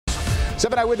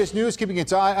7 Eyewitness News keeping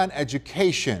its eye on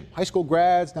education. High school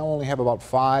grads now only have about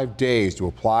 5 days to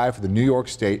apply for the New York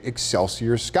State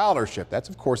Excelsior Scholarship. That's,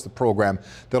 of course, the program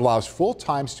that allows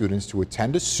full-time students to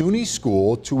attend a SUNY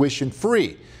school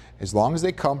tuition-free, as long as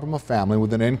they come from a family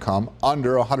with an income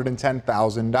under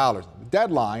 $110,000. The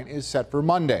deadline is set for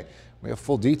Monday. We have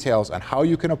full details on how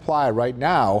you can apply right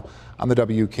now on the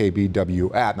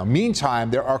WKBW app. Now, meantime,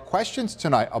 there are questions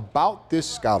tonight about this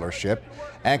scholarship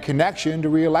and connection to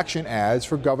re-election ads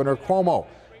for Governor Cuomo.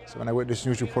 7 Eyewitness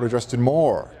News reporter Justin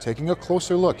Moore taking a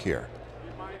closer look here.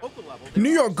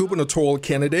 New York Gubernatorial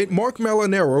Candidate Marc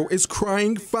Molinaro is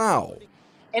crying foul.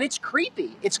 And it's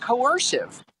creepy. It's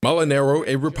coercive. Molinaro,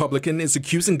 a Republican, is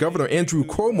accusing Governor Andrew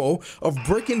Cuomo of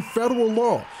breaking federal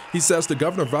law. He says the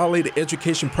governor violated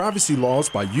education privacy laws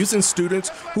by using students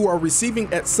who are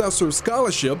receiving Excelsior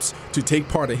scholarships to take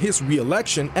part in his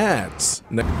re-election ads.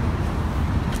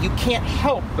 You can't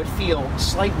help but feel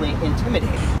slightly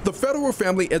intimidated. The Federal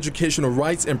Family Educational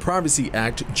Rights and Privacy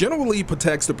Act generally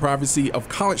protects the privacy of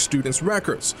college students'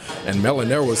 records. And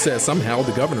Molinaro says somehow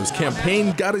the governor's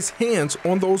campaign got his hands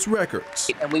on those records.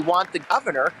 And we want the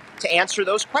governor to answer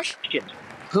those questions.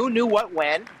 Who knew what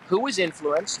when? Who was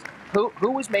influenced? Who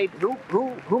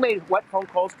made what phone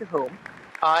calls to whom?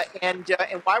 And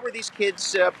why were these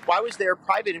kids? Why was their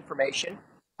private information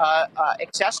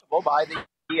accessible by the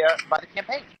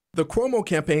campaign? The Cuomo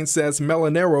campaign says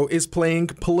Molinaro is playing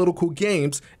political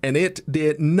games and it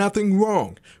did nothing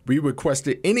wrong. We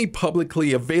requested any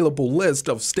publicly available list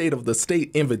of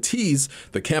state-of-the-state invitees.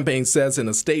 The campaign says in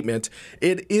a statement,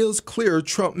 it is clear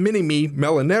Trump mini-me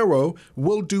Molinaro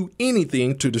will do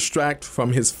anything to distract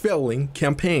from his failing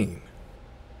campaign.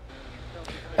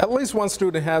 At least one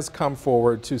student has come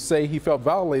forward to say he felt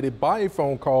violated by a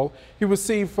phone call he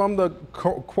received from the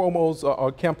Cuomo's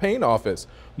campaign office.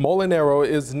 Molinaro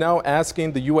is now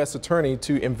asking the U.S. attorney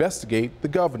to investigate the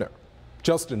governor.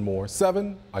 Justin Moore,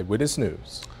 7 Eyewitness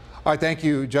News. All right, thank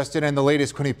you, Justin. And the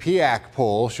latest Quinnipiac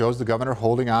poll shows the governor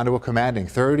holding on to a commanding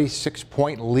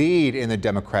 36-point lead in the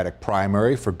Democratic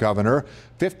primary for governor,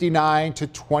 59 to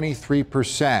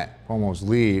 23%. Cuomo's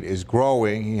lead is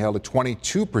growing. He held a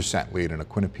 22% lead in a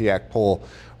Quinnipiac poll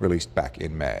released back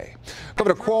in May.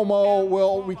 Governor Cuomo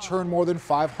will return more than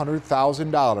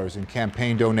 $500,000 in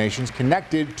campaign donations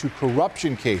connected to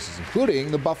corruption cases, including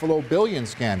the Buffalo Billion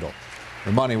scandal.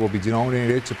 The money will be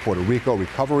donated to Puerto Rico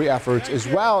recovery efforts, as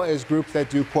well as groups that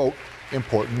do, quote,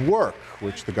 important work,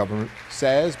 which the government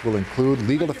says will include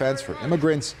legal defense for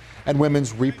immigrants and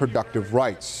women's reproductive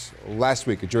rights. Last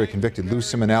week, a jury convicted Lou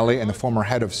Simonelli and the former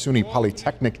head of SUNY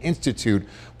Polytechnic Institute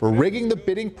for rigging the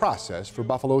bidding process for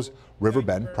Buffalo's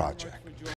Riverbend project.